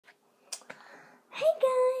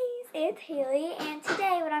it's Haley, and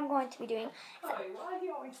today what I'm going to be doing,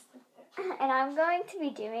 I'm going to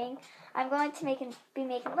be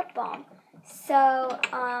making lip balm. So,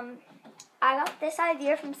 I got this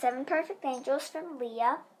idea from 7 Perfect Angels from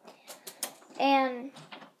Leah, and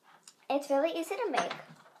it's really easy to make,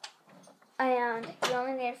 and you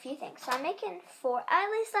only need a few things. So I'm making 4, at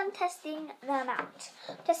least I'm testing them out.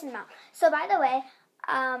 So by the way,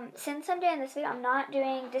 since I'm doing this video, I'm not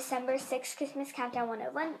doing December 6th Christmas Countdown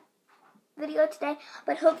 101 video today,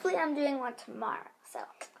 but hopefully I'm doing one tomorrow. So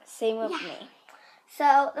same with me.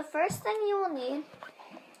 So the first thing you will need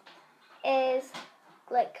is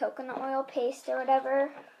like coconut oil paste or whatever,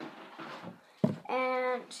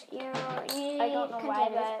 and you need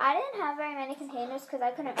containers. I didn't have very many containers because I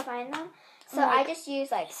couldn't find them, so I just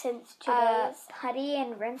used like putty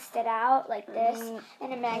and rinsed it out like this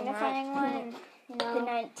in a magnifying one. And, the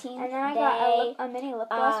 19th and then I got a mini lip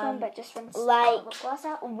gloss one, but just rinsed lip gloss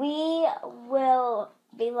out. We will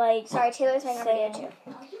be like... Sorry, Taylor's making a video too.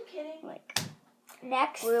 Are you kidding?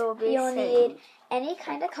 Next, you'll need any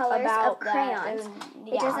kind of colors of crayons.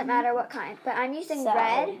 It doesn't matter what kind, but I'm using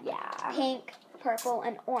red, pink, purple,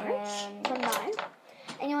 and orange from mine.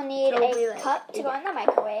 And you'll need a cup to go in the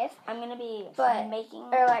microwave. I'm going to be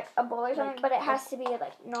making... Or like a bowl or something, but it has to be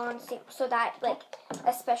like non-stick, so that like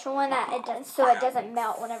a special one that it doesn't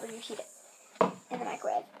melt whenever you heat it in the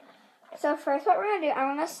microwave. So first what we're going to do,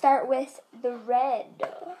 I'm going to start with the red.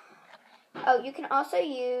 Oh, you can also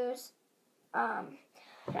use, I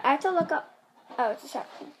have to look up, it's a sharp.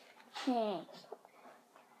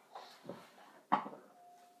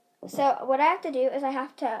 So what I have to do is I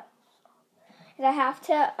have to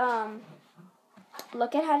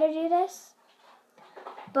look at how to do this,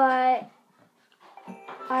 but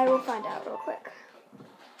I will find out real quick.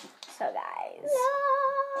 So guys,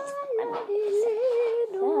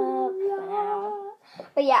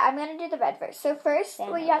 but yeah, I'm going to do the red first. So first,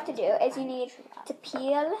 what you have to do is you need to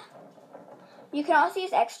peel. You can also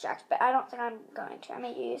use extract, but I don't think I'm going to. I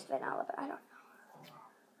may use vanilla, but I don't know.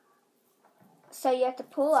 So you have to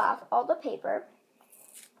pull off all the paper.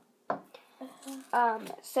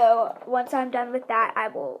 So once I'm done with that, I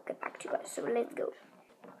will get back to you guys. So let's go.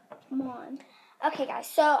 Come on. Okay, guys.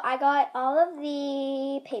 So I got all of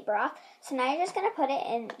the paper off. So now you're just going to put it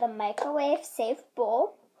in the microwave safe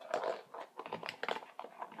bowl.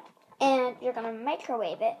 And you're going to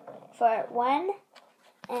microwave it for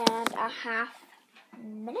 1.5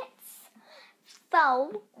 minutes.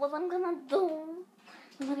 So what I'm going to do,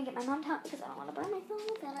 I'm going to get my mom out because I don't want to burn my phone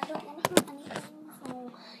and I don't want to hurt anything.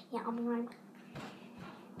 So yeah, I'll be right back.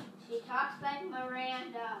 She talks like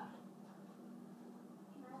Miranda.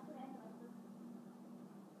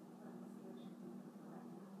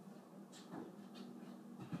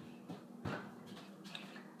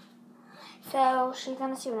 So she's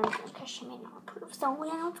gonna see what I'm doing because she may not approve. So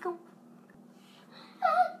yeah, let's go.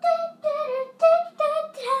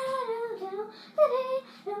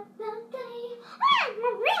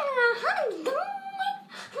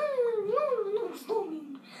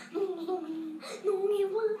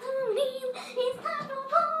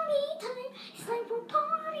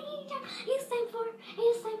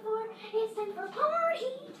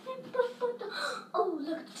 Oh,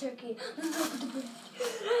 look at the turkey. Look at the bread.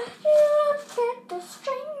 Look at the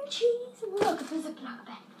string cheese. Look at the Ziploc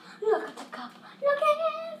bag. Look at the cup. Look at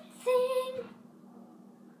everything.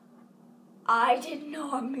 I did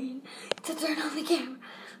not mean to turn on the camera.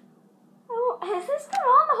 Oh, has this been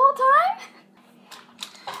on the whole time?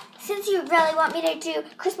 Since you really want me to do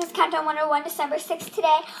Christmas Countdown 101 December 6th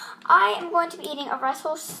today, I am going to be eating a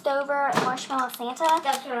Russell Stover Marshmallow Santa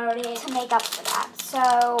to make up for that.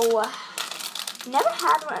 So, never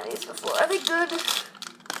had one of these before. Are they good?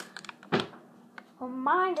 Well,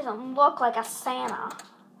 mine doesn't look like a Santa.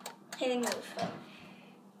 Hitting those foot.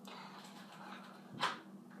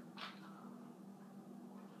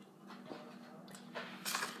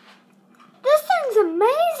 This thing's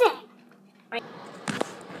amazing!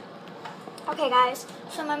 Okay, guys,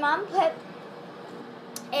 so my mom put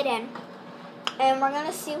it in, and we're going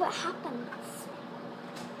to see what happens.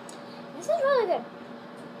 This is really good.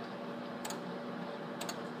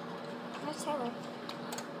 Where's Taylor?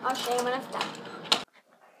 I'll show you when it's done.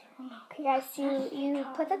 Okay, guys, so you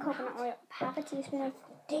put the coconut oil, half a teaspoon of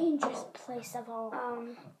Dangerous place of all.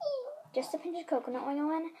 Just a pinch of coconut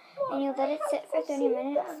oil in, and you let it sit for 30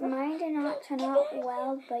 minutes. Mine did not turn out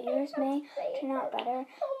well, but yours may turn out better,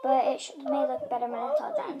 but it may look better when it's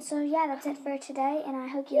all done. So yeah, that's it for today, and I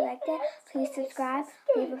hope you liked it. Please subscribe,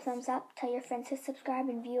 leave a thumbs up, tell your friends to subscribe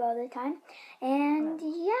and view all the time. And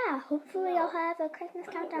yeah, hopefully I'll have a Christmas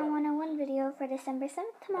Countdown 101 video for December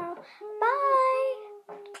 7th tomorrow. Bye!